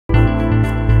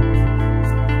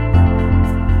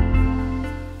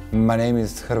My name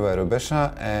is Hrvoje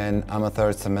Rubesa and I'm a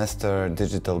third semester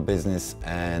digital business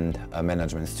and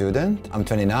management student. I'm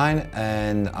 29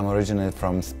 and I'm originally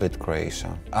from Split,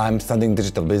 Croatia. I'm studying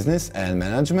digital business and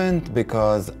management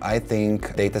because I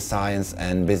think data science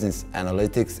and business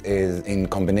analytics is in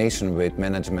combination with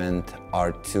management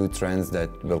are two trends that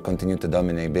will continue to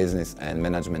dominate business and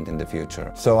management in the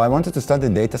future. So I wanted to study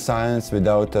data science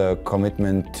without a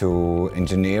commitment to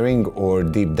engineering or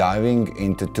deep diving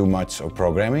into too much of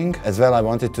programming. As well, I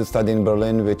wanted to study in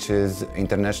Berlin, which is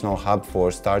international hub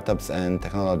for startups and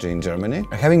technology in Germany.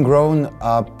 Having grown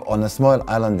up on a small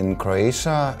island in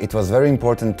Croatia, it was very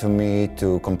important to me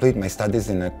to complete my studies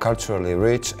in a culturally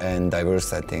rich and diverse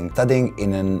setting. Studying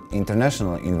in an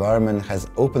international environment has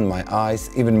opened my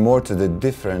eyes even more to the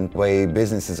different way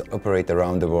businesses operate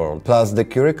around the world. Plus, the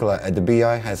curricula at the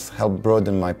BI has helped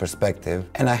broaden my perspective,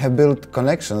 and I have built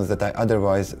connections that I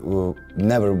otherwise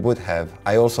never would have.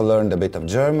 I also learned a bit of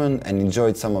German and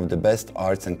enjoyed some of the best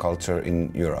arts and culture in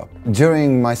Europe.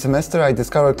 During my semester, I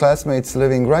discovered classmates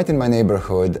living right in my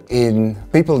neighborhood, in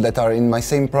people that are in my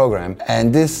same program,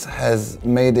 and this has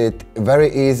made it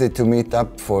very easy to meet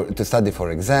up to study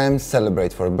for exams,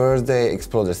 celebrate for a birthday,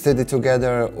 explore the city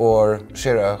together, or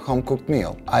share a home-cooked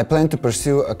meal. I plan to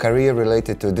pursue a career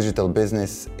related to digital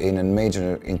business in a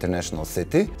major international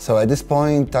city. So at this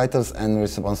point, titles and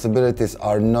responsibilities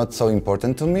are not so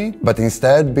important to me, but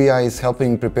instead BI is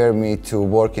helping prepare me to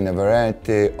work in a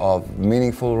variety of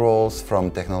meaningful roles from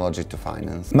technology to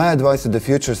finance. My advice to the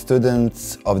future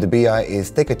students of the BI is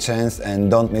take a chance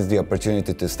and don't miss the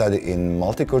opportunity to study in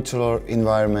multicultural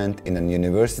environment in a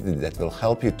university that will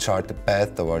help you chart a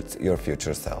path towards your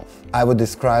future self. I would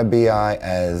describe BI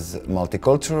as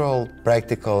multicultural,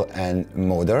 practical and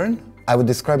modern. I would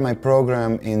describe my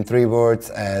program in 3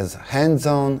 words as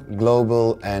hands-on,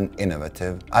 global and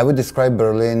innovative. I would describe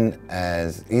Berlin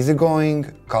as easygoing,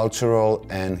 cultural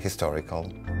and historical.